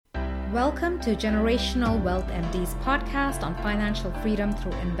Welcome to Generational Wealth MD's podcast on financial freedom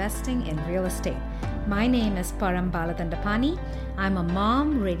through investing in real estate. My name is Param Baladandapani. I'm a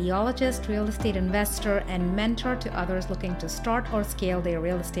mom, radiologist, real estate investor, and mentor to others looking to start or scale their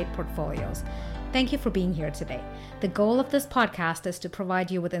real estate portfolios. Thank you for being here today. The goal of this podcast is to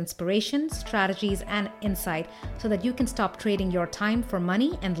provide you with inspiration, strategies, and insight so that you can stop trading your time for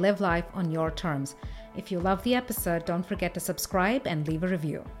money and live life on your terms. If you love the episode, don't forget to subscribe and leave a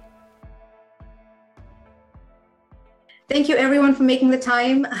review. Thank you everyone for making the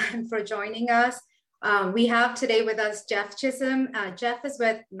time and for joining us. We have today with us Jeff Chisholm. Jeff is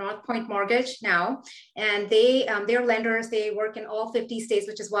with North Point Mortgage now, and they're lenders. They work in all 50 states,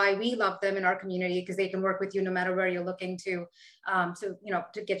 which is why we love them in our community, because they can work with you no matter where you're looking to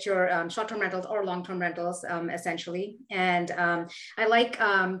get your short-term rentals or long-term rentals, essentially. And I like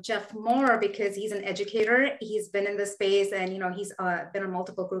Jeff more because he's an educator. He's been in this space, and he's been on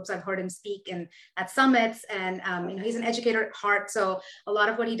multiple groups. I've heard him speak at summits, and he's an educator at heart. So a lot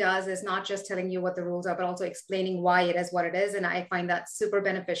of what he does is not just telling you what the rules are, but also explaining why it is what it is. And I find that super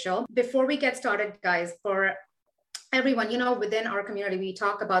beneficial. Before we get started, guys, for everyone, within our community, we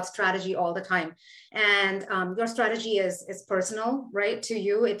talk about strategy all the time. And your strategy is personal, right? To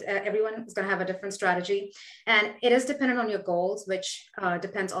you, everyone is going to have a different strategy. And it is dependent on your goals, which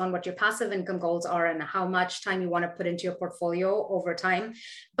depends on what your passive income goals are and how much time you want to put into your portfolio over time.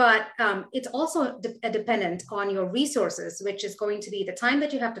 But it's also dependent on your resources, which is going to be the time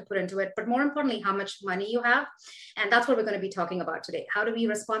that you have to put into it, but more importantly, how much money you have. And that's what we're going to be talking about today. How to be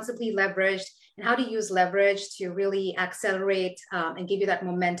responsibly leveraged and how to use leverage to really accelerate and give you that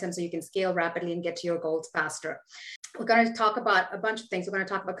momentum so you can scale rapidly and get to your goals faster. We're going to talk about a bunch of things. We're going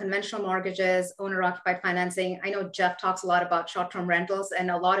to talk about conventional mortgages, owner-occupied financing. I know Jeff talks a lot about short-term rentals,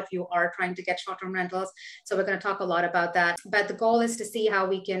 and a lot of you are trying to get short-term rentals. So we're going to talk a lot about that. But the goal is to see how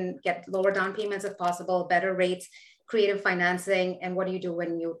we can get lower down payments if possible, better rates, creative financing, and what do you do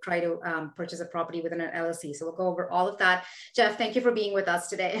when you try to purchase a property within an LLC. So we'll go over all of that. Jeff, thank you for being with us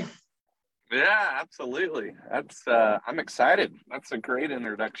today. Yeah, absolutely. I'm excited. That's a great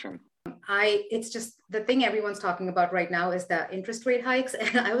introduction. It's just the thing everyone's talking about right now is the interest rate hikes.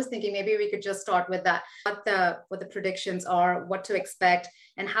 And I was thinking maybe we could just start with that, what the predictions are, what to expect,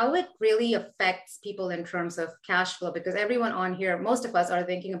 and how it really affects people in terms of cash flow, because everyone on here, most of us are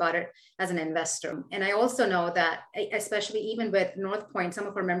thinking about it as an investor. And I also know that, especially even with North Point, some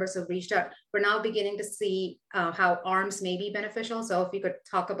of our members have reached out. We're now beginning to see how ARMs may be beneficial. So if you could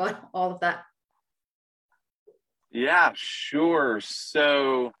talk about all of that. Yeah, sure.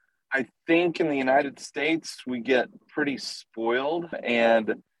 So I think in the United States, we get pretty spoiled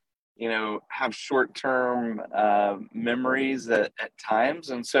and, have short-term memories at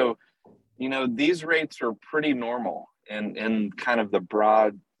times. And so, these rates are pretty normal in kind of the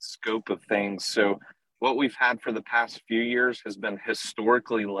broad scope of things. So what we've had for the past few years has been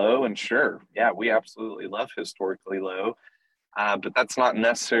historically low. And sure, yeah, we absolutely love historically low. But that's not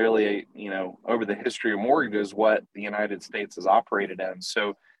necessarily, over the history of mortgages, what the United States has operated in.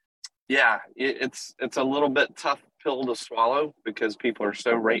 So yeah, it's a little bit tough pill to swallow because people are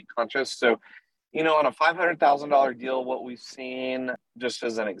so rate conscious. So, on a $500,000 deal, what we've seen, just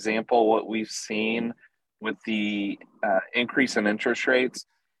as an example, what we've seen with the increase in interest rates,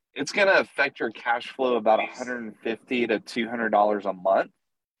 it's going to affect your cash flow about $150 to $200 a month.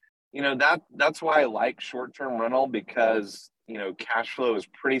 That's why I like short-term rental, because cash flow is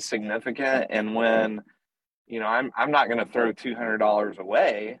pretty significant. And when, I'm not going to throw $200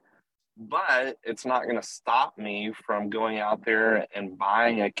 away, but it's not going to stop me from going out there and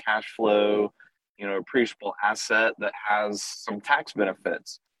buying a cash flow, appreciable asset that has some tax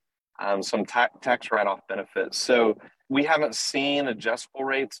benefits, some tax write-off benefits. So we haven't seen adjustable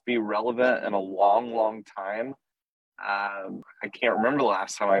rates be relevant in a long, long time. I can't remember the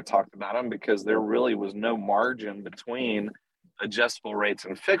last time I talked about them because there really was no margin between adjustable rates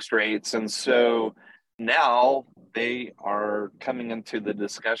and fixed rates. And so now they are coming into the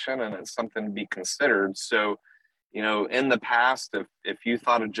discussion and it's something to be considered. So, in the past, if you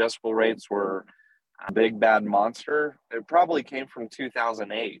thought adjustable rates were a big bad monster, it probably came from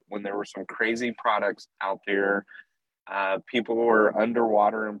 2008 when there were some crazy products out there. People were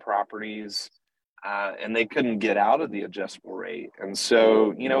underwater in properties and they couldn't get out of the adjustable rate. And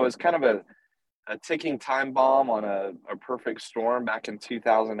so, it was kind of a ticking time bomb on a perfect storm back in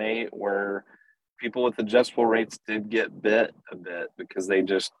 2008 where people with adjustable rates did get bit a bit because they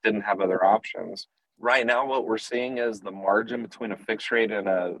just didn't have other options. Right now, what we're seeing is the margin between a fixed rate and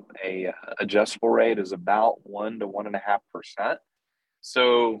a adjustable rate is about 1 to 1.5%.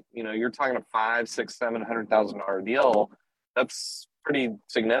 So, you're talking a $500,000, $600,000, $700,000 deal. That's pretty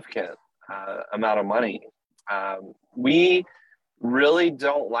significant amount of money. We really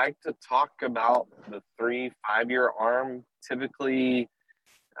don't like to talk about the 3-5 year arm. Typically,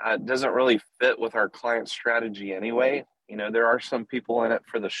 doesn't really fit with our client strategy anyway. There are some people in it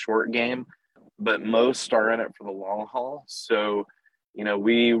for the short game, but most are in it for the long haul. So,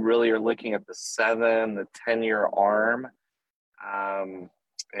 we really are looking at the 7, the 10 year arm.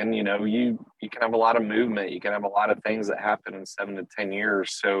 And you can have a lot of movement. You can have a lot of things that happen in 7 to 10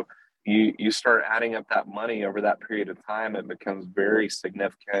 years. So you start adding up that money over that period of time, it becomes very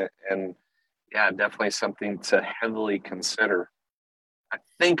significant. And yeah, definitely something to heavily consider. I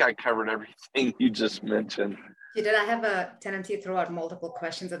think I covered everything you just mentioned. You did. I have a tendency to throw out multiple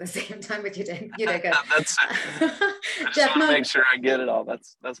questions at the same time, but you did. You did good. That's I just Jeff, want to make sure I get it all.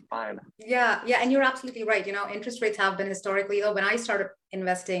 That's fine. Yeah, and you're absolutely right. Interest rates have been historically low. When I started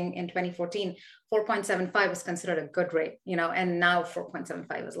investing in 2014, 4.75 was considered a good rate, and now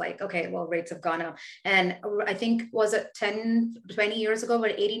 4.75 is like, okay, well, rates have gone up. And I think, was it 10, 20 years ago,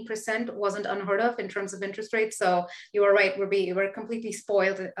 where 18% wasn't unheard of in terms of interest rates. So you were right. We're completely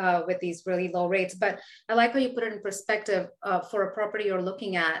spoiled with these really low rates. But I like how you put it in perspective for a property you're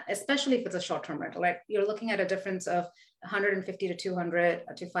looking at, especially if it's a short-term rental, right? You're looking at a difference of $150 to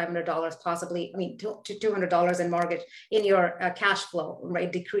 $200 to $500 possibly, to $200 in mortgage in your cash flow,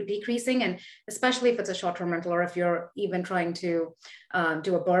 right? Decreasing. And especially if it's a short-term rental, or if you're even trying to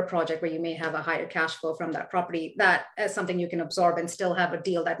do a BRRRR project where you may have a higher cash flow from that property, that is something you can absorb and still have a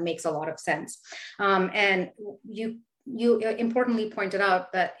deal that makes a lot of sense. And you importantly pointed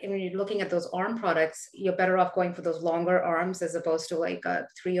out that when you're looking at those ARM products, you're better off going for those longer arms as opposed to like a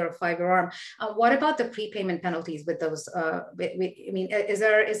 3 or 5 year arm. What about the prepayment penalties with those?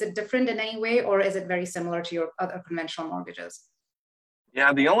 Is it different in any way, or is it very similar to your other conventional mortgages?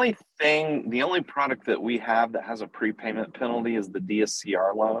 Yeah, the only product that we have that has a prepayment penalty is the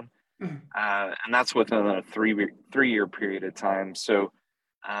DSCR loan. Mm-hmm. And that's within a 3-year period of time. So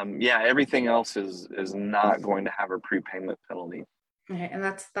everything else is not going to have a prepayment penalty. Okay, and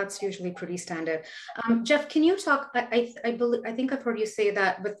that's usually pretty standard. Jeff, can you talk? I think I've heard you say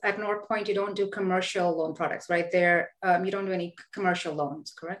that at Northpoint you don't do commercial loan products, right? You don't do any commercial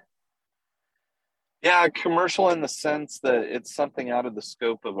loans, correct? Yeah, commercial in the sense that it's something out of the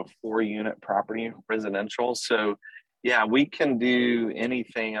scope of a 4-unit property, residential. So yeah, we can do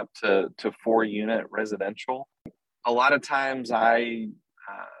anything up to 4-unit residential. A lot of times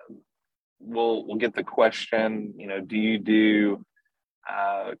we'll get the question, do you do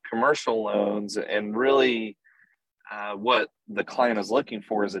commercial loans? And really what the client is looking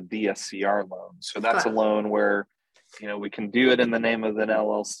for is a DSCR loan. So that's a loan where, we can do it in the name of an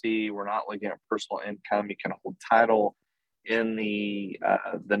LLC. We're not looking at personal income. You can hold title in the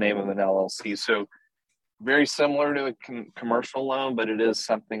name of an LLC. So very similar to a commercial loan, but it is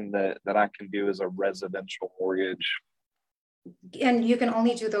something that I can do as a residential mortgage. And you can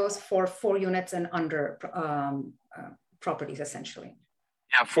only do those for 4 units and under properties, essentially.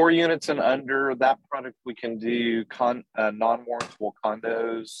 Yeah, 4 units and under. That product we can do non-warrantable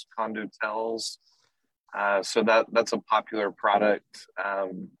condos, condotels. So that's a popular product.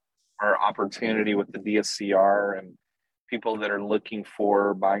 Our opportunity with the DSCR and people that are looking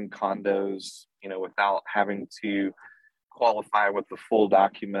for buying condos, without having to qualify with the full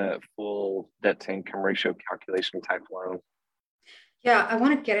document, full debt to income ratio calculation type loan. Yeah, I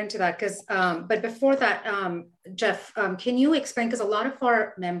want to get into that but before that, Jeff, can you explain, because a lot of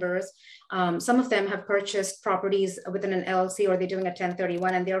our members, some of them have purchased properties within an LLC, or they're doing a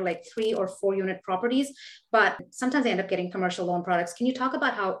 1031 and they're like 3 or 4 unit properties, but sometimes they end up getting commercial loan products. Can you talk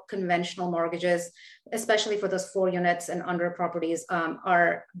about how conventional mortgages, especially for those 4 units and under properties,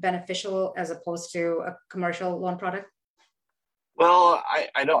 are beneficial as opposed to a commercial loan product? Well,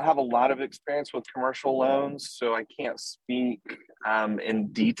 I don't have a lot of experience with commercial loans, so I can't speak in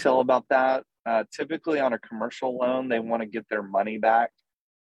detail about that. Typically on a commercial loan, they want to get their money back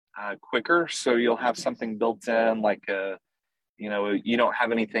quicker. So you'll have something built in like you don't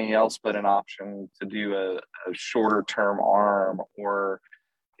have anything else but an option to do a shorter term arm, or,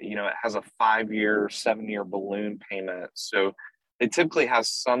 it has a 5-year, 7-year balloon payment. So it typically has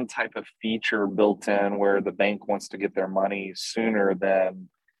some type of feature built in where the bank wants to get their money sooner than,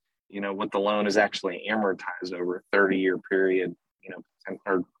 what the loan is actually amortized over a 30-year period,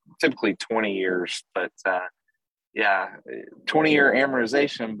 or typically 20 years. But 20-year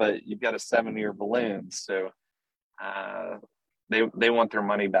amortization, but you've got a 7-year balloon. So they want their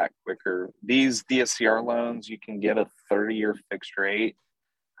money back quicker. These DSCR loans, you can get a 30-year fixed rate.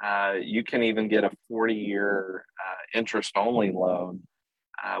 You can even get a 40-year interest-only loan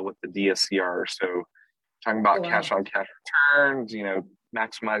with the DSCR. So talking Oh, about wow. cash on cash returns,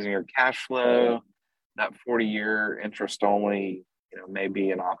 maximizing your cash flow. That 40-year interest only, may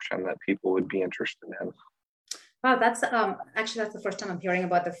be an option that people would be interested in. Wow, that's actually that's the first time I'm hearing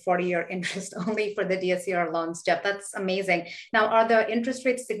about the 40-year interest only for the DSCR loans, Jeff. That's amazing. Now, are the interest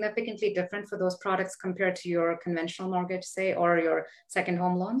rates significantly different for those products compared to your conventional mortgage, say, or your second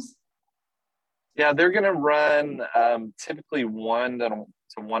home loans? Yeah, they're going to run typically 1 to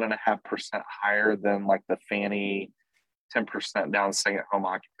 1.5% higher than like the Fannie 10% down second home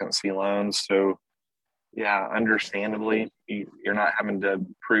occupancy loans. So yeah, understandably, you're not having to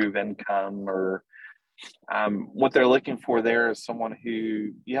prove income or what they're looking for there is someone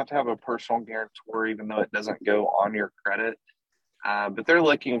who you have to have a personal guarantor, even though it doesn't go on your credit. But they're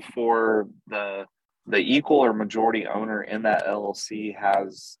looking for the equal or majority owner in that LLC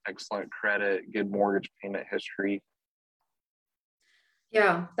has excellent credit, good mortgage payment history.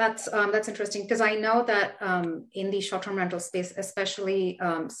 Yeah, that's interesting because I know that in the short-term rental space, especially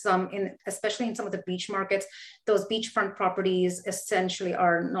in some of the beach markets, those beachfront properties essentially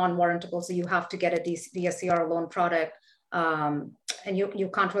are non-warrantable. So you have to get a DSCR loan product, and you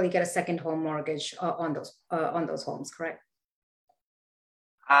can't really get a second home mortgage on those homes, correct?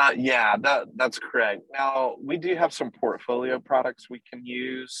 Yeah, that's correct. Now we do have some portfolio products we can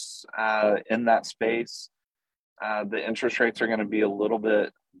use in that space. The interest rates are going to be a little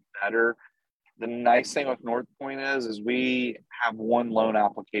bit better. The nice thing with North Point is we have one loan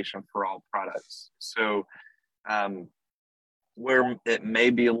application for all products. So where it may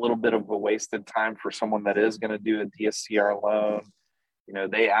be a little bit of a wasted time for someone that is going to do a DSCR loan,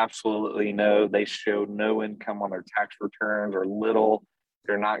 they absolutely know they show no income on their tax returns or little.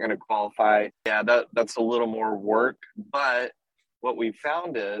 They're not going to qualify. Yeah, that's a little more work. But what we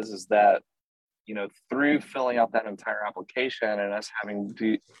found is that through filling out that entire application and us having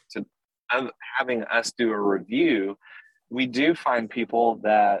us do a review, we do find people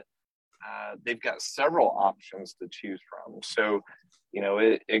that they've got several options to choose from. So,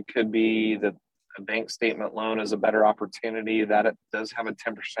 it could be that a bank statement loan is a better opportunity, that it does have a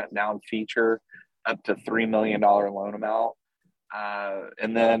 10% down feature up to $3 million loan amount.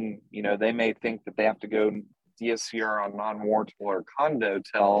 And then, they may think that they have to go DSCR on non-warrantable or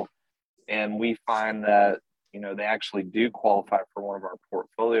condotel. And we find that, they actually do qualify for one of our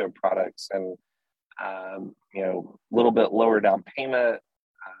portfolio products and, a little bit lower down payment, a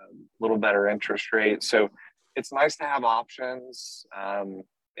little better interest rate. So it's nice to have options and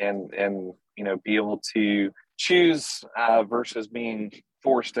be able to choose versus being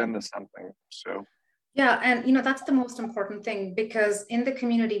forced into something. So. Yeah, and that's the most important thing because in the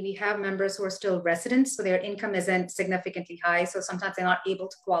community we have members who are still residents, so their income isn't significantly high. So sometimes they're not able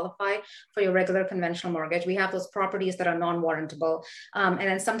to qualify for your regular conventional mortgage. We have those properties that are non-warrantable, and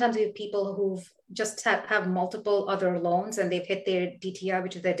then sometimes we have people who've just have multiple other loans and they've hit their DTI,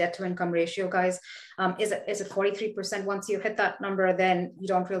 which is their debt to income ratio, guys. Is it 43%? Once you hit that number, then you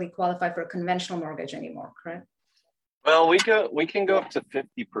don't really qualify for a conventional mortgage anymore, correct? Well, we can go up to 50%.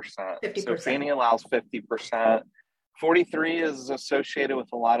 50%. So Fannie allows 50%. 43 is associated with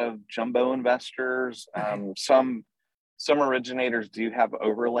a lot of jumbo investors. Some originators do have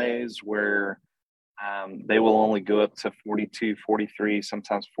overlays where they will only go up to 42, 43,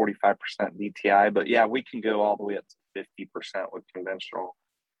 sometimes 45% DTI. But yeah, we can go all the way up to 50% with conventional.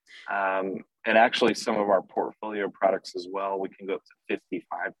 And actually some of our portfolio products as well, we can go up to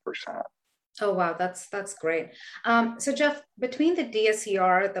 55%. Oh, wow, that's great. So Jeff, between the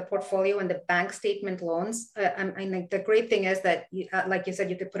DSCR, the portfolio, and the bank statement loans, I mean, the great thing is that, like you said,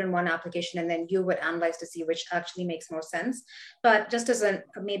 you could put in one application and then you would analyze to see which actually makes more sense. But just as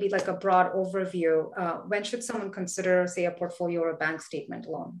maybe like a broad overview, when should someone consider, say, a portfolio or a bank statement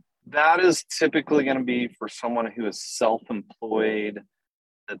loan? That is typically going to be for someone who is self-employed,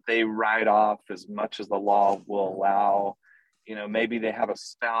 that they write off as much as the law will allow. Maybe they have a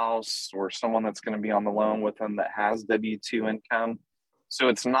spouse or someone that's going to be on the loan with them that has W-2 income. So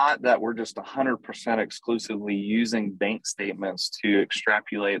it's not that we're just 100% exclusively using bank statements to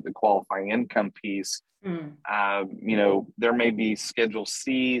extrapolate the qualifying income piece. There may be Schedule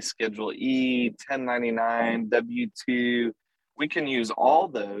C, Schedule E, 1099, W-2. We can use all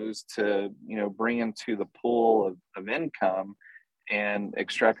those to, bring into the pool of income and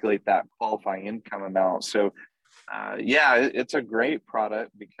extrapolate that qualifying income amount. So it's a great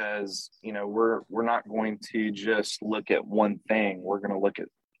product because, we're not going to just look at one thing. We're going to look at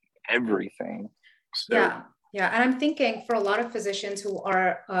everything. So. Yeah. Yeah, and I'm thinking for a lot of physicians who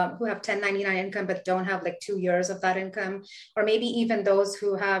have 1099 income but don't have like 2 years of that income, or maybe even those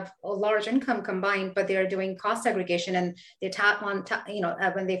who have a large income combined, but they're doing cost segregation and they tap on,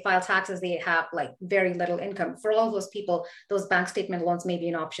 when they file taxes, they have like very little income. For all those people, those bank statement loans may be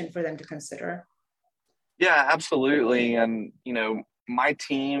an option for them to consider. Yeah, absolutely. And, my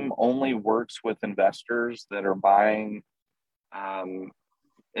team only works with investors that are buying um,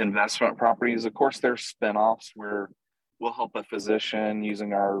 investment properties. Of course, there's spinoffs where we'll help a physician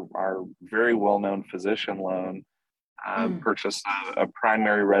using our very well-known physician loan Mm. purchase a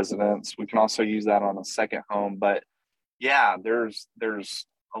primary residence. We can also use that on a second home. But yeah, there's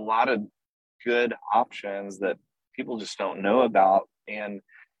a lot of good options that people just don't know about. And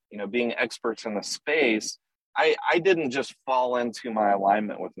being experts in the space, I didn't just fall into my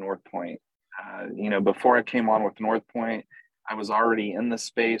alignment with North Point. Before I came on with North Point, I was already in the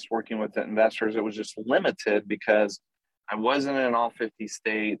space working with the investors. It was just limited because I wasn't in all 50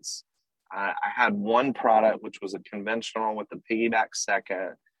 states. I had one product, which was a conventional with the piggyback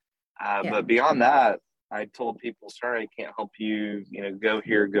second. Yeah. But beyond that, I told people, sorry, I can't help you, go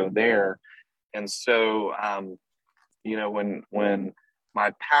here, go there. And so, when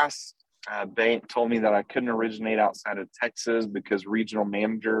my past bank told me that I couldn't originate outside of Texas because regional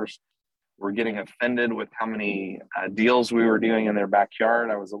managers were getting offended with how many deals we were doing in their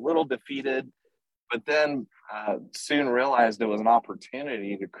backyard, I was a little defeated, but then soon realized it was an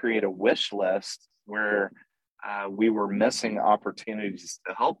opportunity to create a wish list where we were missing opportunities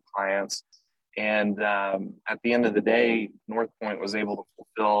to help clients. And at the end of the day, North Point was able to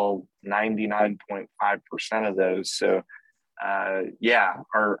fulfill 99.5% of those. So, yeah,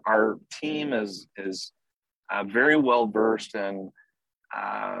 our team is very well versed in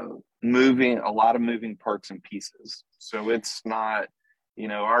moving a lot of moving parts and pieces. So it's not,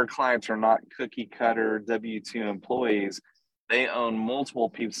 our clients are not cookie cutter W-2 employees. They own multiple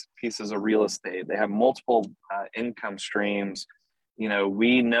pieces of real estate. They have multiple income streams.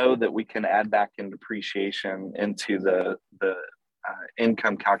 We know that we can add back in depreciation into the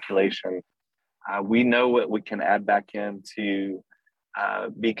income calculation. We know what we can add back in to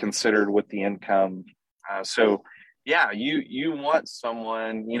be considered with the income. So yeah, you want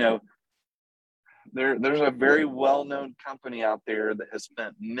someone, there's a very well-known company out there that has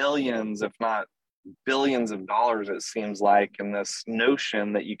spent millions, if not billions of dollars, it seems like, in this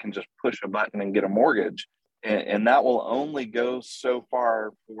notion that you can just push a button and get a mortgage. And that will only go so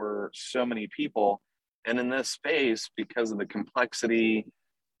far for so many people. And in this space, because of the complexity,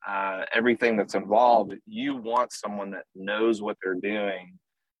 everything that's involved, you want someone that knows what they're doing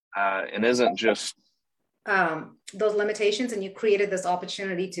and isn't just those limitations, and you created this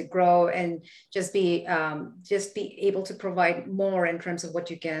opportunity to grow and just be able to provide more in terms of what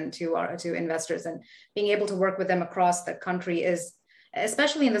you can to investors, and being able to work with them across the country is,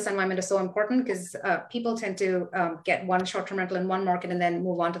 especially in this environment, is so important because people tend to get one short-term rental in one market and then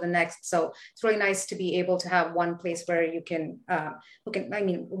move on to the next. So it's really nice to be able to have one place where you can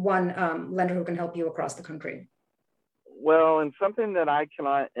one lender who can help you across the country. Well, and something that I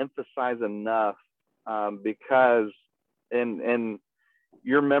cannot emphasize enough, because and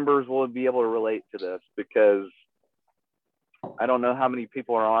your members will be able to relate to this, because I don't know how many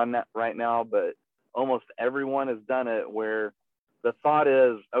people are on that right now, but almost everyone has done it, where the thought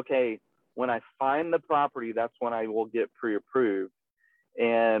is, okay, when I find the property, that's when I will get pre-approved.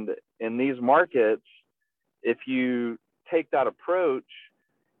 And in these markets, if you take that approach,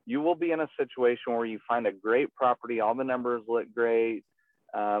 you will be in a situation where you find a great property, all the numbers look great.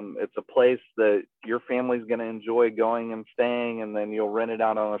 It's a place that your family's going to enjoy going and staying, and then you'll rent it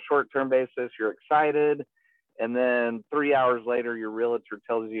out on a short-term basis. You're excited. And then 3 hours later, your realtor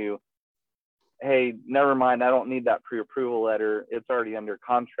tells you, hey, never mind, I don't need that pre-approval letter. It's already under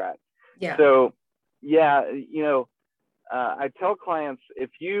contract. Yeah. So, yeah, I tell clients, if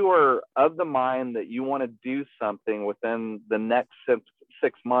you are of the mind that you want to do something within the next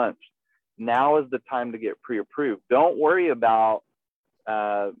 6 months, now is the time to get pre-approved. Don't worry about,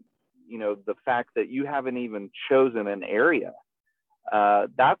 the fact that you haven't even chosen an area.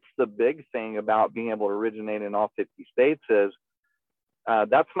 That's the big thing about being able to originate in all 50 states is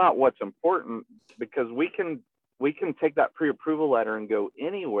that's not what's important, because we can take that pre-approval letter and go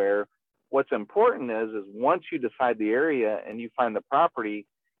anywhere. What's important is once you decide the area and you find the property,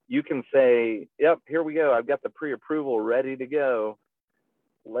 you can say, yep, here we go. I've got the pre-approval ready to go.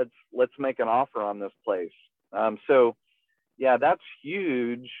 Let's make an offer on this place. So yeah, that's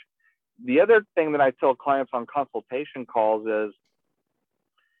huge. The other thing that I tell clients on consultation calls is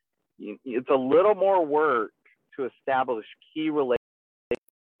it's a little more work to establish key relationships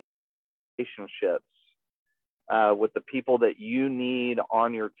with the people that you need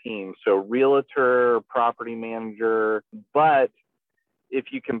on your team. So realtor, property manager, but if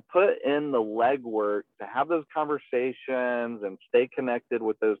you can put in the legwork to have those conversations and stay connected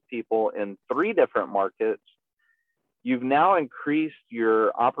with those people in 3 different markets, you've now increased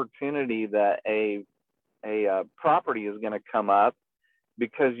your opportunity that a property is going to come up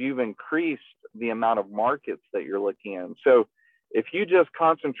because you've increased the amount of markets that you're looking in. So if you just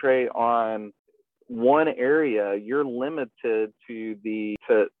concentrate on one area, you're limited to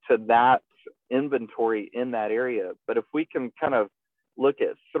that inventory in that area. But if we can kind of look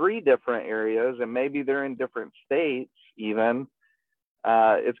at 3 different areas, and maybe they're in different states even,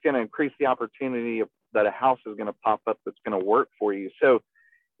 it's going to increase the opportunity that a house is going to pop up that's going to work for you. So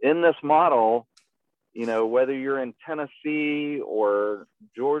in this model, you know, whether you're in Tennessee or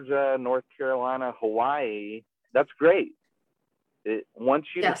Georgia, North Carolina, Hawaii, that's great. Once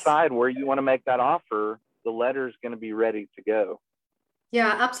you decide where you want to make that offer, the letter is going to be ready to go.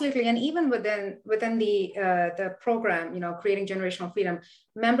 Yeah, absolutely. And even within the program, you know, creating generational freedom,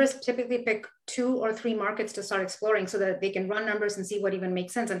 members typically pick 2 or 3 markets to start exploring so that they can run numbers and see what even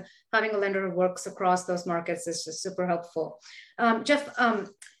makes sense. And having a lender who works across those markets is just super helpful. Jeff,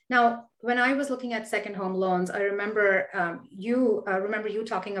 now, when I was looking at second home loans, I remember you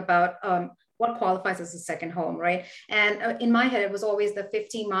talking about what qualifies as a second home, right? And in my head, it was always the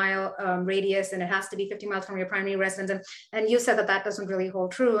 50-mile radius, and it has to be 50 miles from your primary residence. And you said that doesn't really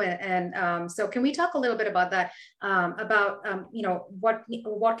hold true. So can we talk a little bit about that, you know, what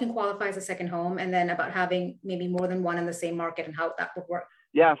can qualify as a second home, and then about having maybe more than one in the same market and how that would work?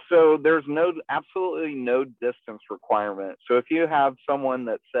 Yeah, so there's absolutely no distance requirement. So if you have someone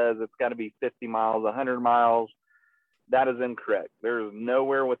that says it's got to be 50 miles, 100 miles, that is incorrect. There's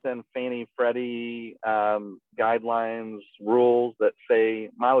nowhere within Fannie Freddie guidelines, rules that say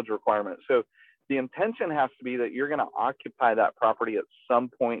mileage requirement. So the intention has to be that you're going to occupy that property at some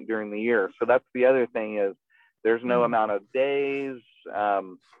point during the year. So that's the other thing, is there's no amount of days.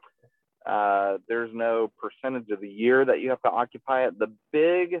 There's no percentage of the year that you have to occupy it. The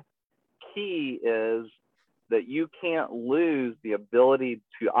big key is that you can't lose the ability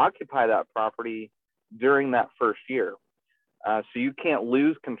to occupy that property during that first year. So you can't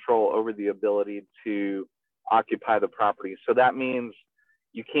lose control over the ability to occupy the property. So that means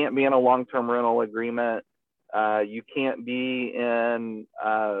you can't be in a long-term rental agreement. You can't be in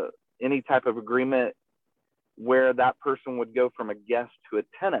any type of agreement where that person would go from a guest to a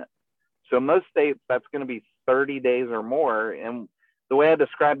tenant. So most states, that's going to be 30 days or more. And the way I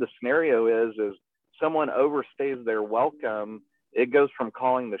describe the scenario is someone overstays their welcome. It goes from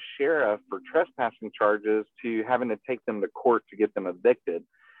calling the sheriff for trespassing charges to having to take them to court to get them evicted.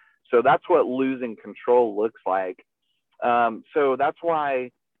 So that's what losing control looks like. So that's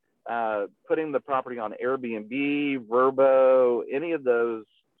why putting the property on Airbnb, Vrbo, any of those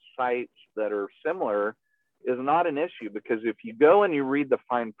sites that are similar is not an issue, because if you go and you read the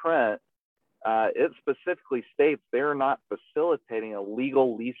fine print, it specifically states they're not facilitating a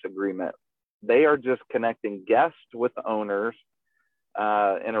legal lease agreement. They are just connecting guests with owners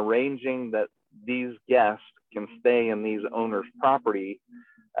and arranging that these guests can stay in these owners' property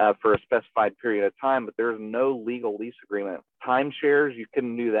for a specified period of time, but there's no legal lease agreement. Timeshares, you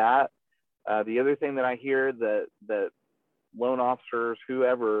couldn't do that. The other thing that I hear that loan officers,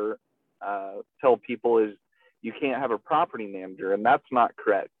 whoever, tell people is you can't have a property manager, and that's not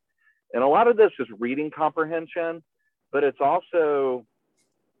correct. And a lot of this is reading comprehension, but it's also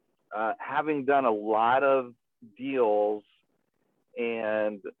having done a lot of deals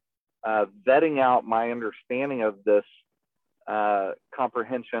and vetting out my understanding of this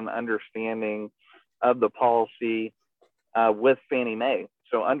comprehension understanding of the policy with Fannie Mae.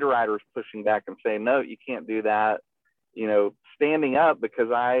 So underwriters pushing back and saying, no, you can't do that. You know, standing up because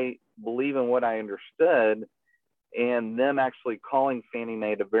I believe in what I understood, and them actually calling Fannie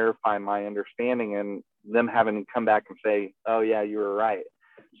Mae to verify my understanding, and them having to come back and say, oh yeah, you were right.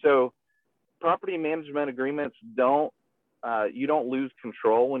 So property management agreements you don't lose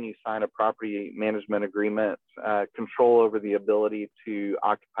control when you sign a property management agreement, control over the ability to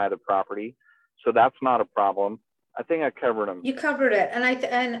occupy the property. So that's not a problem. I think I covered them. You covered it.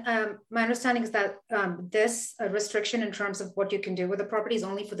 And my understanding is that this restriction in terms of what you can do with the property is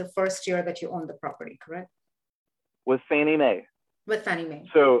only for the first year that you own the property, correct? With Fannie Mae. With Fannie Mae.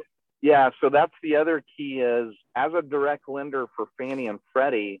 So yeah, so that's the other key is, as a direct lender for Fannie and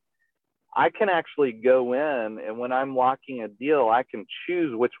Freddie, I can actually go in, and when I'm locking a deal, I can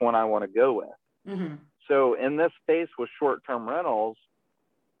choose which one I want to go with. Mm-hmm. So in this space with short-term rentals,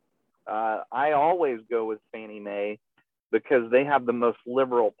 I always go with Fannie Mae because they have the most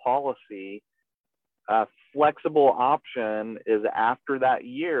liberal policy Flexible option is after that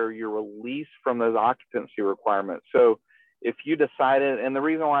year, you're released from those occupancy requirements. So if you decided, and the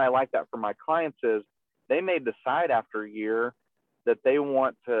reason why I like that for my clients is they may decide after a year that they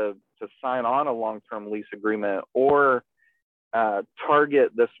want to sign on a long-term lease agreement or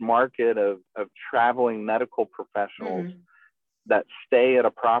target this market of traveling medical professionals that stay at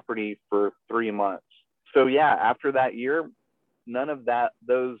a property for 3 months. So yeah, after that year, none of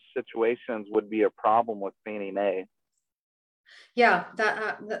those situations would be a problem with Fannie Mae. Yeah,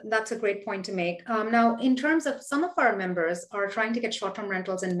 that's a great point to make. Now, in terms of some of our members are trying to get short-term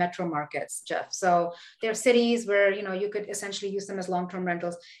rentals in metro markets, Jeff. So there are cities where you could essentially use them as long-term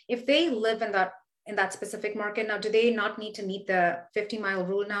rentals. If they live in that specific market, now do they not need to meet the 50-mile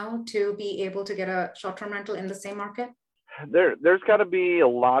rule now to be able to get a short-term rental in the same market? There's got to be a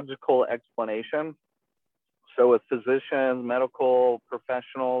logical explanation. So with physicians, medical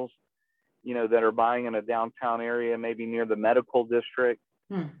professionals, that are buying in a downtown area, maybe near the medical district,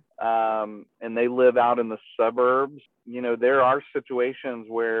 and they live out in the suburbs, there are situations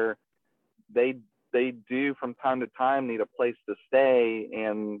where they do from time to time need a place to stay,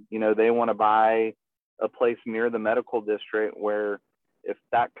 and they want to buy a place near the medical district where if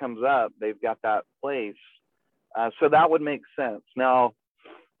that comes up, they've got that place. So that would make sense. Now,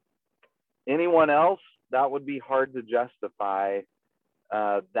 anyone else, that would be hard to justify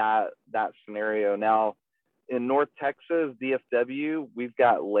that scenario. Now, in North Texas, DFW, we've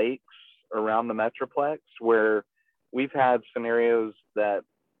got lakes around the Metroplex where we've had scenarios that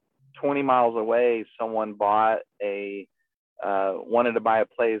 20 miles away, someone wanted to buy a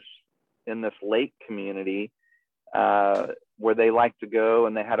place in this lake community where they like to go,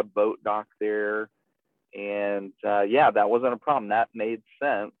 and they had a boat dock there. And that wasn't a problem. That made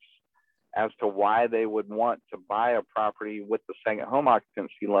sense as to why they would want to buy a property with the second home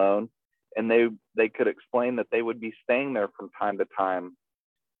occupancy loan. And they could explain that they would be staying there from time to time.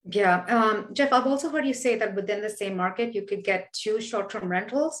 Yeah. Jeff, I've also heard you say that within the same market, you could get 2 short-term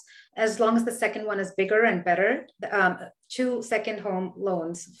rentals as long as the second one is bigger and better. 2 second home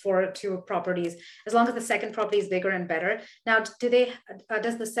loans for 2 properties, as long as the second property is bigger and better. Now,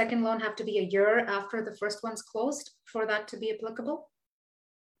 does the second loan have to be a year after the first one's closed for that to be applicable?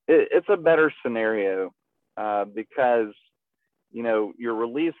 It's a better scenario because, you're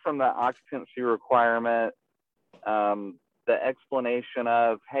released from the occupancy requirement. The explanation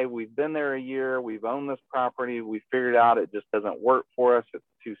of, hey, we've been there a year, we've owned this property, we figured out it just doesn't work for us, it's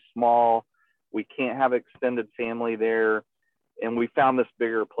too small, we can't have extended family there, and we found this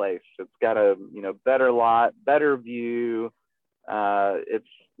bigger place. It's got a better lot, better view, it's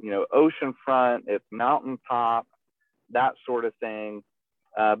oceanfront, it's mountaintop, that sort of thing.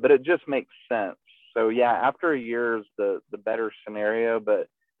 But it just makes sense. So yeah, after a year is the better scenario. But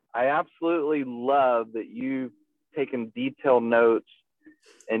I absolutely love that you've taken detailed notes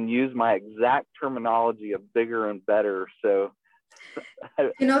and use my exact terminology of bigger and better. So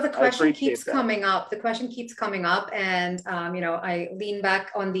the question keeps coming up. The question keeps coming up, and I lean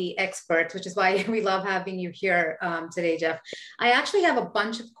back on the experts, which is why we love having you here today, Jeff. I actually have a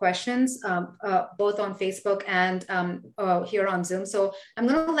bunch of questions, both on Facebook and here on Zoom. So I'm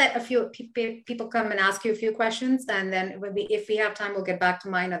going to let a few people come and ask you a few questions, and then if we have time, we'll get back to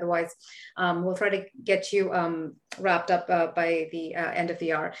mine. Otherwise, we'll try to get you wrapped up by the end of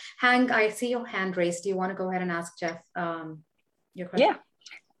the hour. Hank, I see your hand raised. Do you want to go ahead and ask Jeff? Yeah.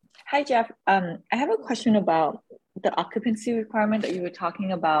 Hi, Jeff. I have a question about the occupancy requirement that you were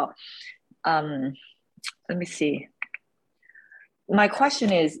talking about. Let me see. My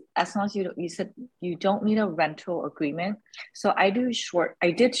question is, as long as you said you don't need a rental agreement. So I did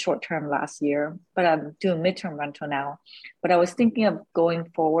short-term last year, but I'm doing midterm rental now. But I was thinking of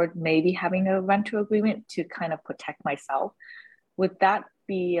going forward, maybe having a rental agreement to kind of protect myself. Would that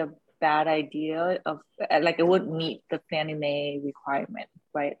be a bad idea it wouldn't meet the Fannie Mae requirement,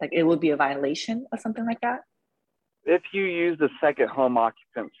 right? Like it would be a violation or something like that? If you use the second home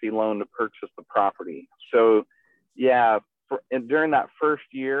occupancy loan to purchase the property. So yeah, during that first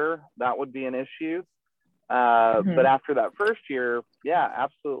year, that would be an issue. But after that first year, yeah,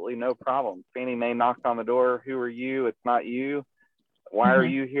 absolutely no problem. Fannie Mae knocked on the door. Who are you? It's not you. Why are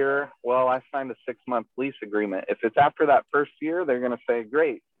you here? Well, I signed a 6-month lease agreement. If it's after that first year, they're going to say,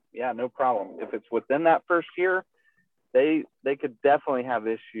 great. Yeah, no problem. If it's within that first year, they could definitely have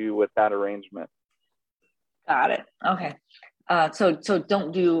issue with that arrangement. Got it. Okay. So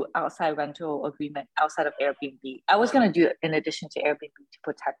don't do outside rental agreement outside of Airbnb. I was going to do it in addition to Airbnb to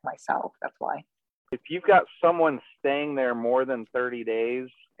protect myself. That's why. If you've got someone staying there more than 30 days,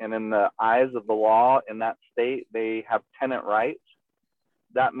 and in the eyes of the law in that state, they have tenant rights,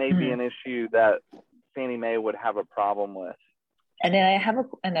 that may be an issue that Fannie Mae would have a problem with. And then I have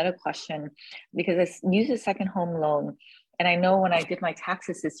another question, because I use a second home loan. And I know when I did my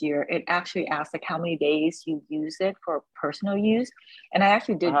taxes this year, it actually asked like how many days you use it for personal use. And I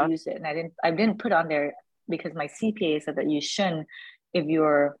actually did use it. And I didn't put on there because my CPA said that you shouldn't if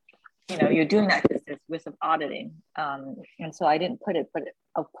you're doing that because there's risk of auditing. And so I didn't put it, but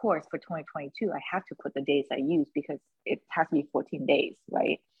of course for 2022, I have to put the days I use because it has to be 14 days,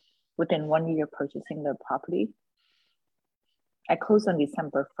 right? Within 1 year purchasing the property. I closed on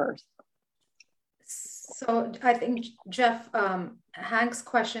December 1st. So I think, Jeff, Hank's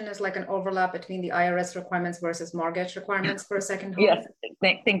question is like an overlap between the IRS requirements versus mortgage requirements for a second home. Yes,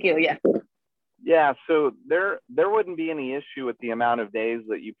 thank you, yeah. Yeah, so there wouldn't be any issue with the amount of days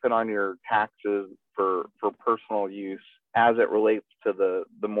that you put on your taxes for personal use as it relates to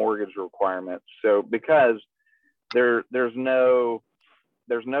the mortgage requirements. So because there's no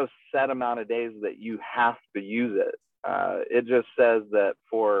set amount of days that you have to use it. It just says that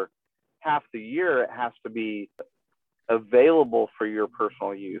for half the year, it has to be available for your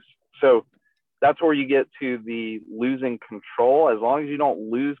personal use. So that's where you get to the losing control, as long as you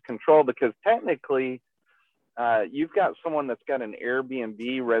don't lose control, because technically you've got someone that's got an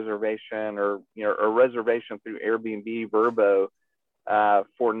Airbnb reservation or a reservation through Airbnb Vrbo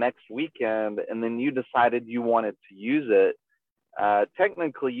for next weekend, and then you decided you wanted to use it.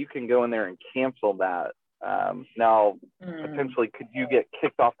 Technically, you can go in there and cancel that. Now, potentially, could you get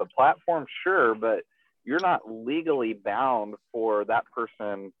kicked off the platform? Sure, but you're not legally bound for that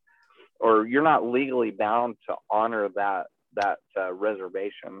person, or you're not legally bound to honor that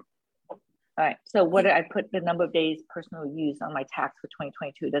reservation. All right. So what did I put the number of days personal use on my tax for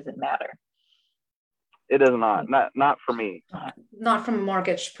 2022? It doesn't matter. It does not for me. Not from a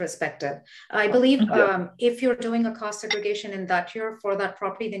mortgage perspective. I believe if you're doing a cost segregation in that year for that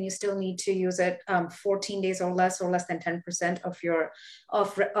property, then you still need to use it 14 days or less than 10% of your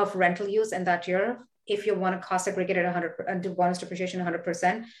of rental use in that year. If you want to cost segregate it 100% and do bonus depreciation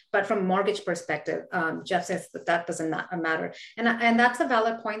 100%, but from mortgage perspective, Jeff says that doesn't matter, and that's a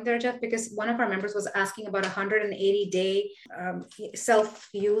valid point there, Jeff, because one of our members was asking about 180-day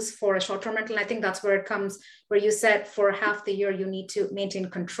self-use for a short-term rental. And I think that's where it comes, where you said for half the year you need to maintain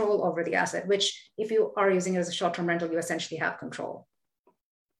control over the asset, which if you are using it as a short-term rental, you essentially have control.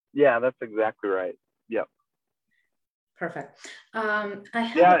 Yeah, that's exactly right. Yep. Perfect.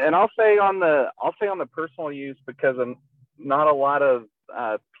 And I'll say on the personal use, because not a lot of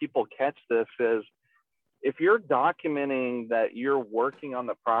people catch this, is if you're documenting that you're working on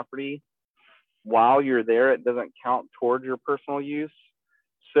the property while you're there, it doesn't count towards your personal use.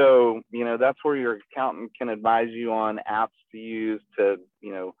 So, that's where your accountant can advise you on apps to use to,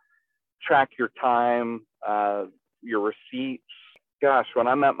 track your time, your receipts. Gosh, when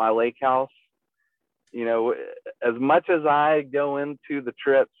I'm at my lake house, as much as I go into the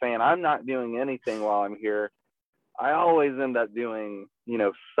trip saying I'm not doing anything while I'm here, I always end up doing,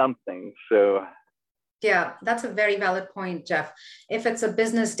 something. So yeah, that's a very valid point, Jeff. If it's a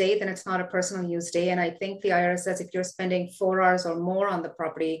business day, then it's not a personal use day. And I think the IRS says if you're spending 4 hours or more on the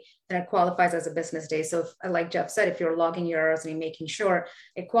property, then it qualifies as a business day. So like Jeff said, if you're logging your hours and you're making sure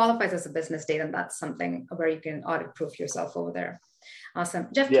it qualifies as a business day, then that's something where you can audit proof yourself over there. Awesome.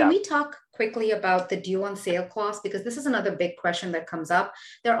 Jeff, can we talk quickly about the due on sale clause? Because this is another big question that comes up.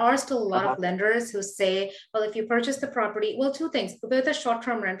 There are still a lot of lenders who say, well, if you purchase the property, well, two things. With a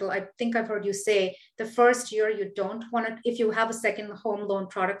short-term rental, I think I've heard you say the first year you don't want to, if you have a second home loan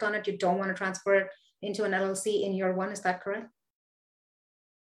product on it, you don't want to transfer it into an LLC in year one. Is that correct?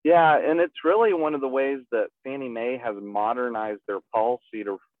 Yeah, and it's really one of the ways that Fannie Mae has modernized their policy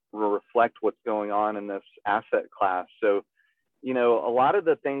to reflect what's going on in this asset class. So, a lot of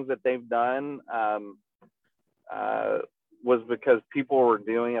the things that they've done was because people were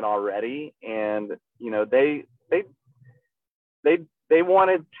doing it already, and they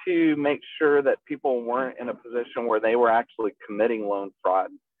wanted to make sure that people weren't in a position where they were actually committing loan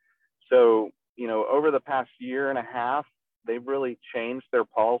fraud. So, over the past year and a half, they've really changed their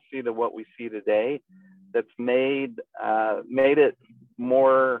policy to what we see today. That's made it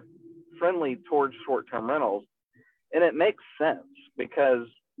more friendly towards short-term rentals. And it makes sense, because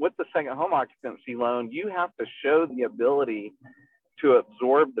with the second home occupancy loan, you have to show the ability to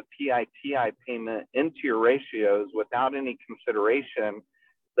absorb the PITI payment into your ratios without any consideration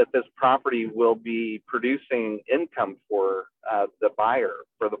that this property will be producing income for the buyer,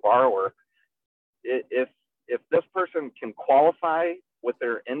 for the borrower. If this person can qualify with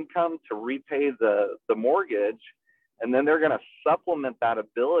their income to repay the mortgage, and then they're going to supplement that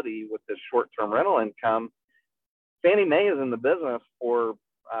ability with this short-term rental income, Fannie Mae is in the business for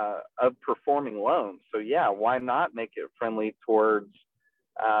of performing loans. So yeah, why not make it friendly towards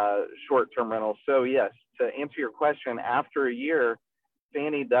short-term rentals? So yes, to answer your question, after a year,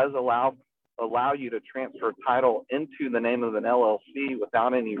 Fannie does allow you to transfer title into the name of an LLC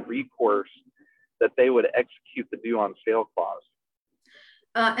without any recourse that they would execute the due on sale clause.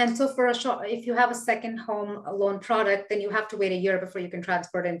 And so for if you have a second home loan product, then you have to wait a year before you can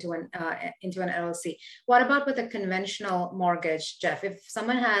transfer it into an LLC. What about with a conventional mortgage, Jeff? If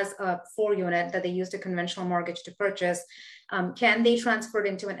someone has a 4-unit that they used a conventional mortgage to purchase, can they transfer it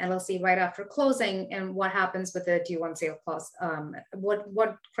into an LLC right after closing? And what happens with the due on sale clause?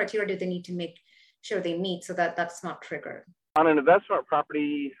 What criteria do they need to make sure they meet so that that's not triggered? On an investment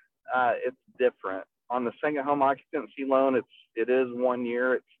property, it's different. On the second home occupancy loan, it is 1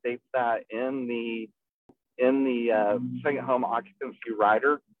 year. It states that in the second home occupancy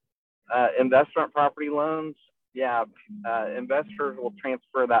rider. Investment property loans, yeah, investors will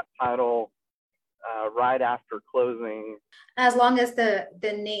transfer that title right after closing. As long as does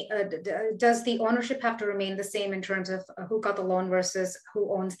the ownership have to remain the same in terms of who got the loan versus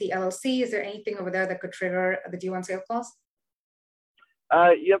who owns the LLC? Is there anything over there that could trigger the due on sale clause?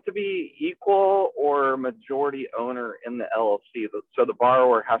 You have to be equal or majority owner in the LLC. So the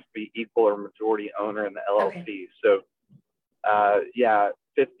borrower has to be equal or majority owner in the LLC. Okay. So yeah,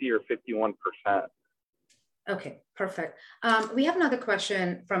 50 or 51%. Okay, perfect. We have another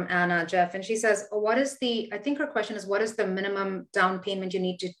question from Anna, Jeff, and she says, I think her question is, what is the minimum down payment you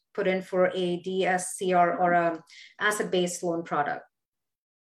need to put in for a DSCR or a asset-based loan product?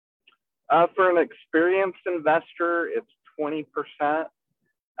 For an experienced investor, it's 20%.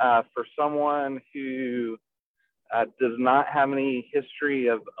 For someone who does not have any history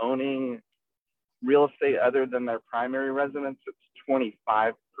of owning real estate other than their primary residence, it's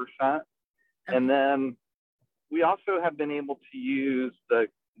 25%. Okay. And then we also have been able to use the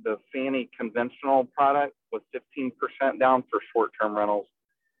Fannie conventional product with 15% down for short-term rentals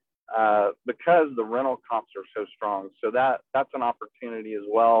because the rental comps are so strong. So that's an opportunity as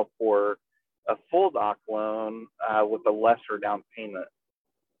well for a full doc loan with a lesser down payment.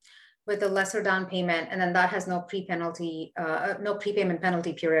 With a lesser down payment, and then that has no prepayment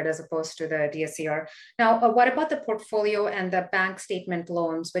penalty period as opposed to the DSCR. Now, what about the portfolio and the bank statement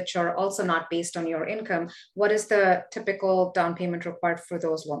loans, which are also not based on your income? What is the typical down payment required for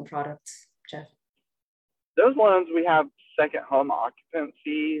those loan products, Jeff? Those loans, we have second home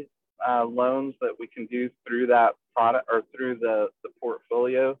occupancy loans that we can do through that product or through the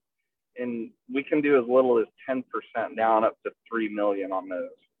portfolio, and we can do as little as 10% down up to $3 million on those.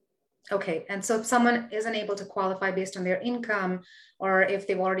 Okay, and so if someone isn't able to qualify based on their income, or if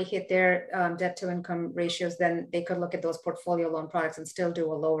they've already hit their debt to income ratios, then they could look at those portfolio loan products and still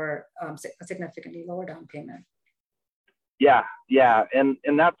do a significantly lower down payment. Yeah, and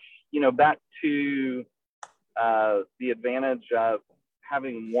that's back to the advantage of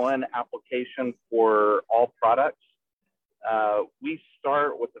having one application for all products. We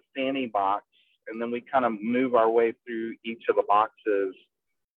start with the Fannie box, and then we kind of move our way through each of the boxes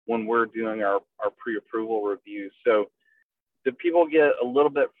when we're doing our pre-approval review. So do people get a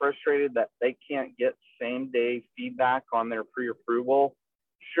little bit frustrated that they can't get same-day feedback on their pre-approval?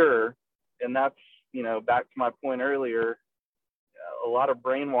 Sure. And that's, back to my point earlier, a lot of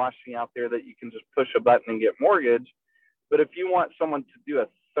brainwashing out there that you can just push a button and get mortgage. But if you want someone to do a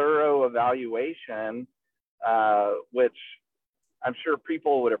thorough evaluation, which I'm sure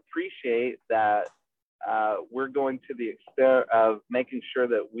people would appreciate, that we're going to the extent of making sure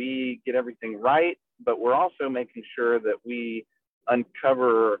that we get everything right, but we're also making sure that we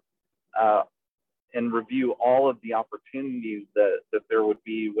uncover and review all of the opportunities that there would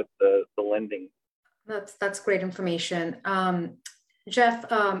be with the lending. That's great information. Jeff,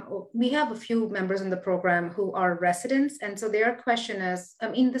 we have a few members in the program who are residents. And so their question is,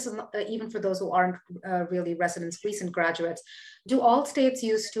 this is not, even for those who aren't really residents, recent graduates, do all states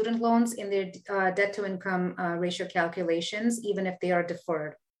use student loans in their debt to income ratio calculations, even if they are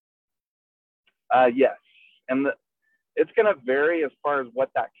deferred? Yes. And it's going to vary as far as what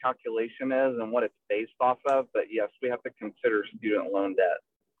that calculation is and what it's based off of. But yes, we have to consider student loan debt.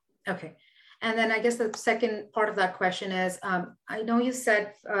 Okay. And then I guess the second part of that question is, I know you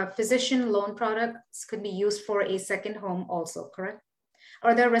said physician loan products could be used for a second home also, correct?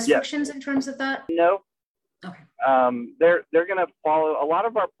 Are there restrictions in terms of that? No. Okay. They're going to follow, a lot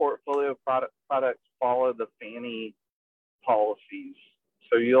of our portfolio products follow the Fannie policies.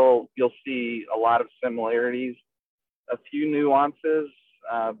 So you'll see a lot of similarities, a few nuances,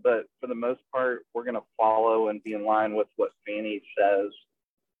 but for the most part, we're going to follow and be in line with what Fannie says.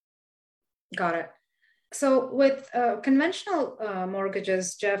 Got it. So with conventional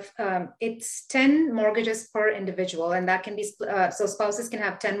mortgages, Jeff, it's 10 mortgages per individual, and that can be, so spouses can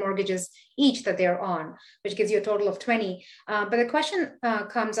have 10 mortgages each that they're on, which gives you a total of 20. But the question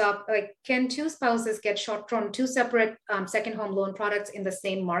comes up, like, can two spouses get short-term, two separate second home loan products in the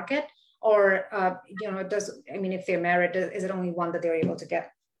same market? Or, if they're married, is it only one that they're able to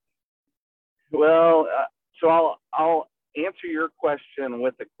get? Well, so I'll answer your question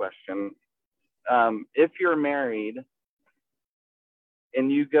with a question. If you're married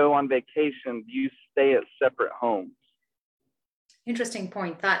and you go on vacation, do you stay at separate homes? Interesting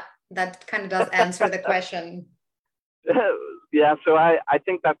point. That kind of does answer the question. Yeah, so I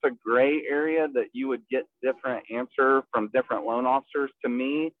think that's a gray area that you would get different answer from different loan officers. To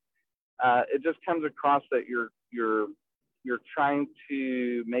me, it just comes across that you're trying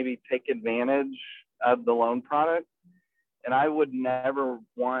to maybe take advantage of the loan product. And I would never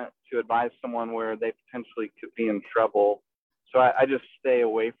want to advise someone where they potentially could be in trouble. So I just stay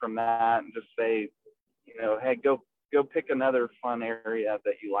away from that and just say, hey, go pick another fun area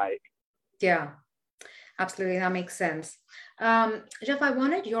that you like. Yeah, absolutely. That makes sense. Jeff, I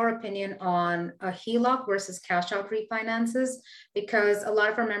wanted your opinion on a HELOC versus cash out refinances, because a lot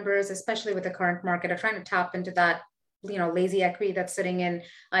of our members, especially with the current market, are trying to tap into that lazy equity that's sitting in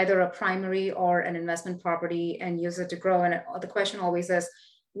either a primary or an investment property and use it to grow. And the question always is,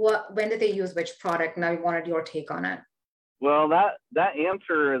 when did they use which product? And I wanted your take on it. Well, that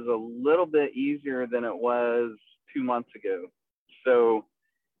answer is a little bit easier than it was 2 months ago. So,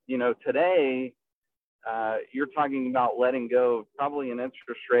 today you're talking about letting go of probably an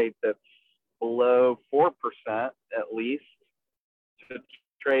interest rate that's below 4% at least to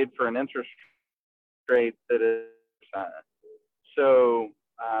trade for an interest rate that is so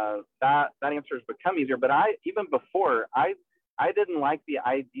that answer has become easier. But even before I didn't like the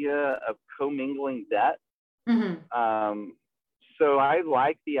idea of commingling debt. Mm-hmm. So I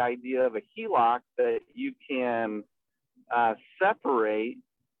like the idea of a HELOC that you can separate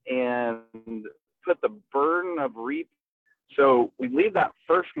and put the burden of So we leave that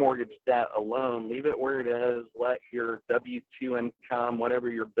first mortgage debt alone, leave it where it is, let your W-2 income, whatever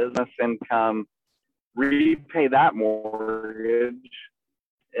your business income, repay that mortgage,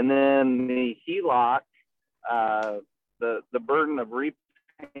 and then the HELOC, the burden of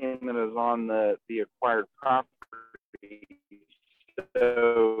repayment is on the acquired property.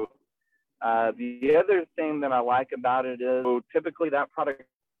 So the other thing that I like about it is, typically that product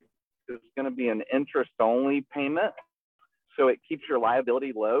is going to be an interest-only payment, so it keeps your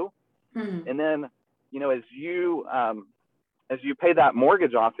liability low. Mm-hmm. And then, as you pay that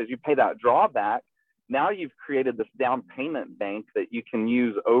mortgage off, as you pay that drawback, now you've created this down payment bank that you can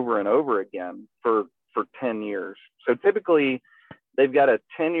use over and over again for 10 years. So typically they've got a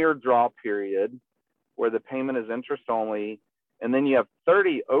 10-year draw period where the payment is interest only, and then you have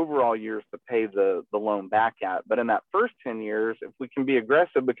 30 overall years to pay the loan back at. But in that first 10 years, if we can be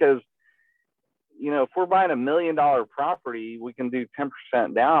aggressive, because, if we're buying $1 million property, we can do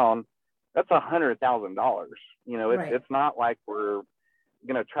 10% down. That's $100,000. Right. It's not like we're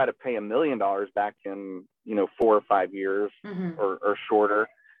going to try to pay $1 million back in 4 or 5 years. Mm-hmm. or shorter.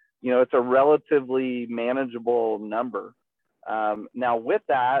 It's a relatively manageable number. Now with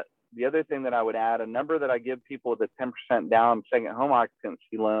that, the other thing that I would add, a number that I give people with a 10% down second home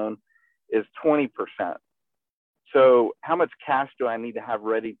occupancy loan is 20%. So how much cash do I need to have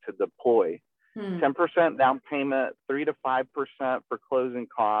ready to deploy? 10% down payment, 3 to 5% for closing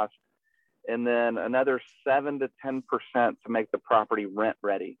costs, and then another 7 to 10% to make the property rent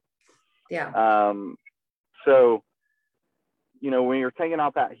ready. Yeah. So, when you're taking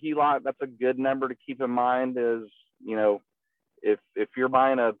out that HELOC, that's a good number to keep in mind is, if you're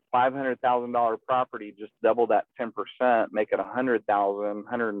buying a $500,000 property, just double that 10%, make it $100,000,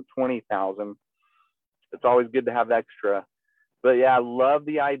 $120,000. It's always good to have extra. But yeah, I love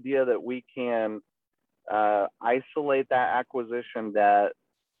the idea that we can isolate that acquisition debt,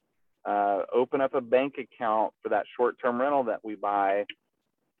 open up a bank account for that short-term rental that we buy,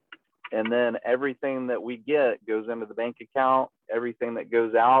 and then everything that we get goes into the bank account. Everything that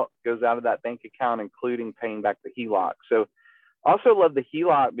goes out of that bank account, including paying back the HELOC. So also love the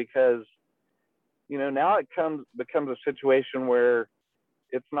HELOC because, now it becomes a situation where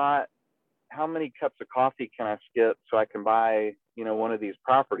it's not how many cups of coffee can I skip so I can buy, one of these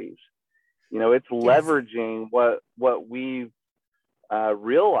properties. It's leveraging what we've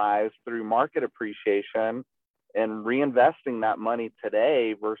realized through market appreciation and reinvesting that money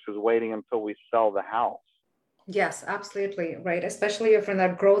today versus waiting until we sell the house. Yes, absolutely. Right. Especially if you're in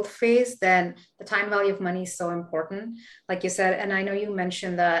that growth phase, then the time value of money is so important. Like you said, and I know you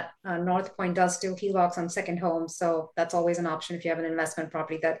mentioned that North Point does do HELOCs on second homes. So that's always an option if you have an investment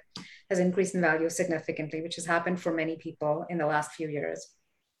property that has increased in value significantly, which has happened for many people in the last few years.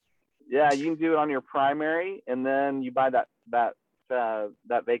 Yeah, you can do it on your primary, and then you buy that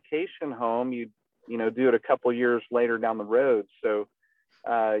vacation home. You know, do it a couple years later down the road. So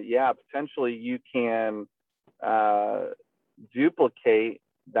yeah, potentially you can duplicate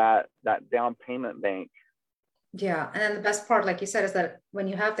that down payment bank. Yeah. And then the best part, like you said, is that when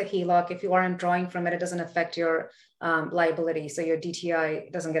you have the HELOC, if you aren't drawing from it, it doesn't affect your liability. So your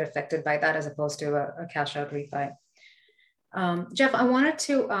DTI doesn't get affected by that as opposed to a cash out refi. Jeff, I wanted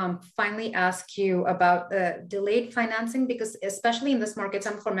to finally ask you about the delayed financing, because especially in this market,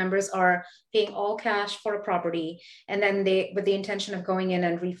 some of our members are paying all cash for a property, and then they, with the intention of going in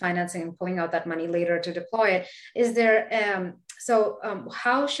and refinancing and pulling out that money later to deploy it. Is there,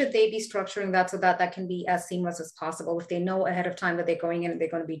 how should they be structuring that so that that can be as seamless as possible if they know ahead of time that they're going in and they're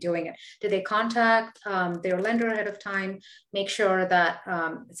going to be doing it? Do they contact their lender ahead of time, make sure that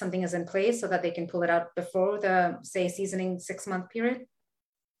something is in place so that they can pull it out before the, say, seasoning 6-month period?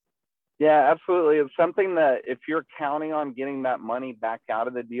 Yeah, absolutely. It's something that if you're counting on getting that money back out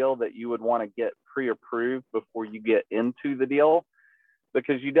of the deal, that you would want to get pre-approved before you get into the deal,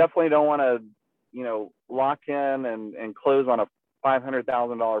 because you definitely don't want to, you know, lock in and close on a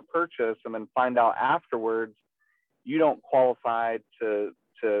 $500,000 purchase and then find out afterwards you don't qualify to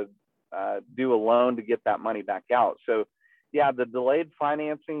do a loan to get that money back out. So yeah, the delayed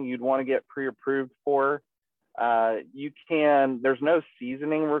financing you'd want to get pre-approved for. You can, there's no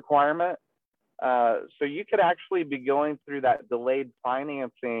seasoning requirement. So you could actually be going through that delayed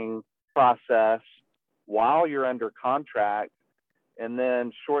financing process while you're under contract, and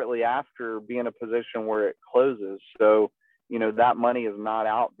then shortly after be in a position where it closes. So, you know, that money is not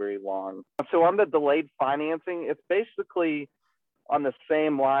out very long. So on the delayed financing, it's basically on the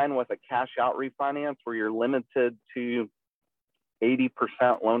same line with a cash out refinance where you're limited to 80%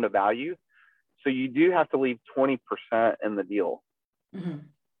 loan to value. So you do have to leave 20% in the deal. Mm-hmm.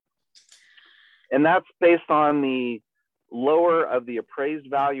 And that's based on the lower of the appraised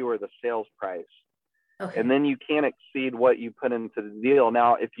value or the sales price. Okay. And then you can't exceed what you put into the deal.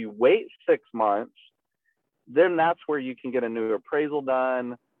 Now, if you wait 6 months, then that's where you can get a new appraisal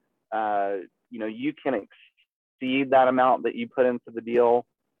done. You know, you can exceed that amount that you put into the deal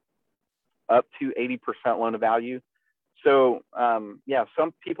up to 80% loan to value. So yeah,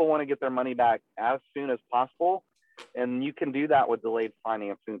 some people want to get their money back as soon as possible, and you can do that with delayed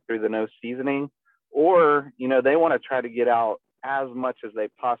financing through the no seasoning, or, you know, they want to try to get out as much as they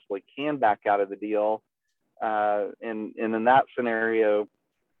possibly can back out of the deal. And in that scenario,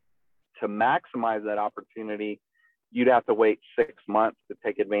 to maximize that opportunity, you'd have to wait 6 months to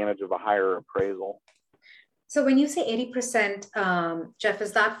take advantage of a higher appraisal. So when you say 80%, Jeff,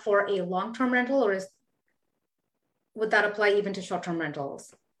 is that for a long-term rental, or would that apply even to short-term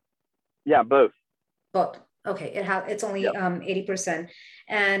rentals? Yeah, both. Both. Okay, it's only 80%.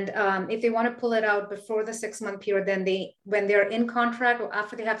 And if they want to pull it out before the 6-month period, then when they're in contract or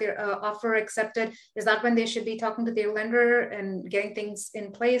after they have their offer accepted, is that when they should be talking to their lender and getting things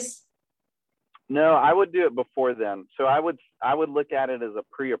in place? No, I would do it before then. So I would look at it as a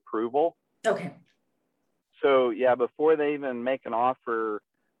pre-approval. Okay. So yeah, before they even make an offer,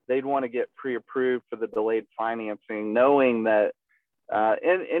 they'd want to get pre-approved for the delayed financing, knowing that,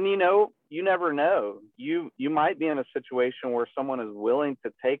 and you know, you never know. You might be in a situation where someone is willing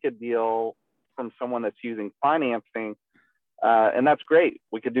to take a deal from someone that's using financing, and that's great.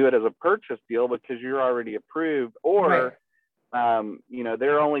 We could do it as a purchase deal because you're already approved, or right. You know,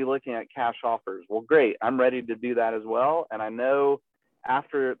 they're only looking at cash offers. Well, great. I'm ready to do that as well, and I know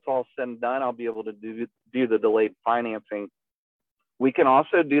after it's all said and done, I'll be able to do the delayed financing. We can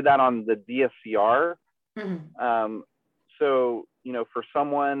also do that on the DSCR. Mm-hmm. So, you know, for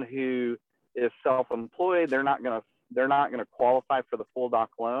someone who is self-employed, they're not going to qualify for the full doc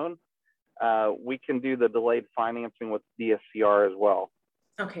loan. We can do the delayed financing with DSCR as well.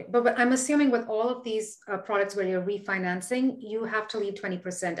 Okay, but I'm assuming with all of these products where you're refinancing, you have to leave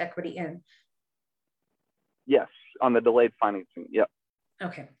 20% equity in. Yes, on the delayed financing. Yep.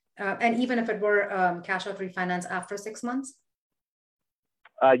 Okay, and even if it were cash out refinance after 6 months?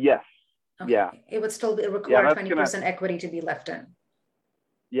 Yes. Okay. Yeah. It would still require 20% equity to be left in.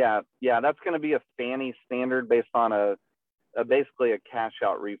 Yeah. That's going to be a Fannie standard based on basically a cash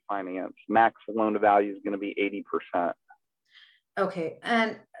out refinance. Max loan to value is going to be 80%. Okay.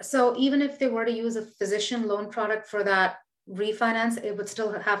 And so even if they were to use a physician loan product for that refinance, it would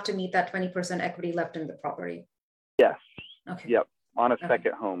still have to meet that 20% equity left in the property. Yes. Okay. Yep. On a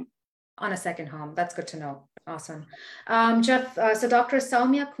second home. On a second home. That's good to know. Awesome. Jeff, so Dr.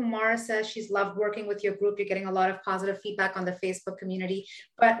 Soumya Kumar says she's loved working with your group. You're getting a lot of positive feedback on the Facebook community,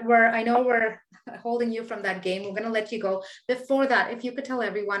 but I know we're holding you from that game. We're going to let you go. Before that, if you could tell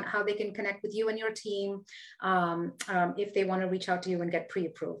everyone how they can connect with you and your team, if they want to reach out to you and get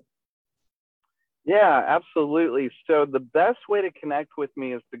pre-approved. Yeah, absolutely. So the best way to connect with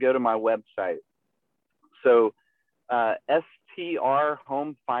me is to go to my website. So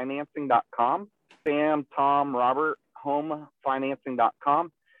strhomefinancing.com, Sam, Tom, Robert,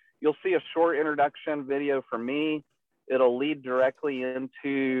 homefinancing.com. You'll see a short introduction video from me. It'll lead directly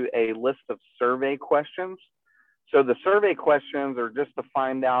into a list of survey questions. So the survey questions are just to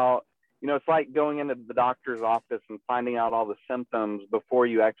find out, you know, it's like going into the doctor's office and finding out all the symptoms before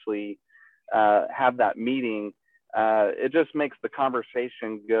you actually have that meeting. It just makes the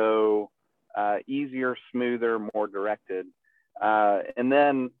conversation go easier, smoother, more directed. And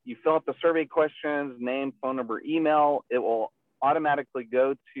then you fill out the survey questions, name, phone number, email. It will automatically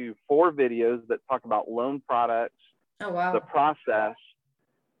go to 4 videos that talk about loan products, the process,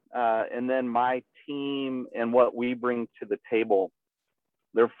 and then my team and what we bring to the table.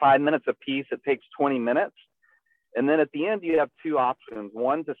 They're 5 minutes a piece. It takes 20 minutes. And then at the end, you have 2 options.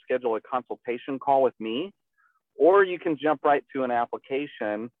 One, to schedule a consultation call with me, or you can jump right to an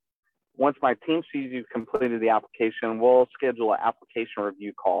application. Once my team sees you've completed the application, we'll schedule an application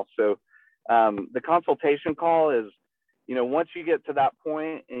review call. So the consultation call is, you know, once you get to that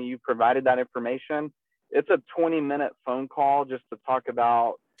point and you've provided that information, it's a 20-minute phone call just to talk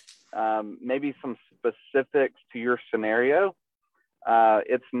about maybe some specifics to your scenario.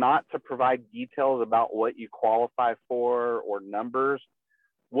 It's not to provide details about what you qualify for or numbers.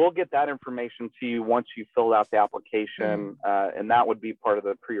 We'll get that information to you once you fill out the application, and that would be part of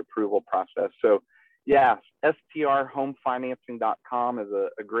the pre-approval process. So yeah, strhomefinancing.com is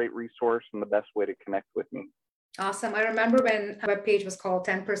a great resource and the best way to connect with me. Awesome. I remember when a webpage was called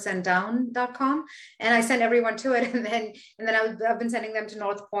 10percentdown.com, and I sent everyone to it, and then I've been sending them to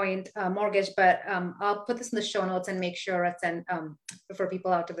North Point Mortgage, but I'll put this in the show notes and make sure I send refer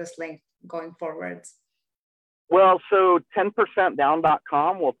people out to this link going forwards. Well, so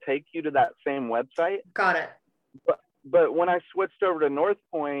 10percentdown.com will take you to that same website. Got it. But when I switched over to North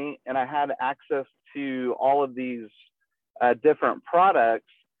Point and I had access to all of these different products,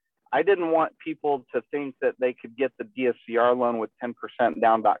 I didn't want people to think that they could get the DSCR loan with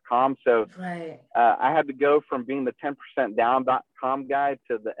 10percentdown.com. So I had to go from being the 10percentdown.com guy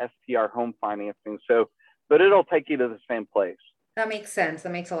to the STR Home Financing. So, but it'll take you to the same place. That makes sense.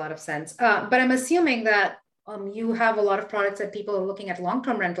 That makes a lot of sense. But I'm assuming that you have a lot of products that people are looking at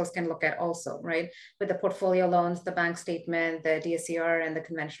long-term rentals can look at also, right? With the portfolio loans, the bank statement, the DSCR, and the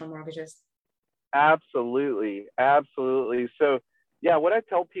conventional mortgages. Absolutely. Absolutely. So yeah, what I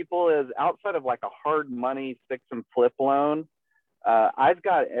tell people is outside of like a hard money fix and flip loan, I've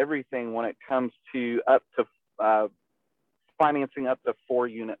got everything when it comes to up to financing up to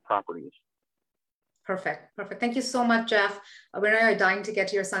 4-unit properties. Perfect. Perfect. Thank you so much, Jeff. We're dying to get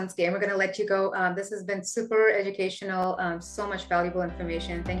to your son's game. We're going to let you go. This has been super educational, so much valuable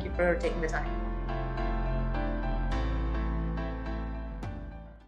information. Thank you for taking the time.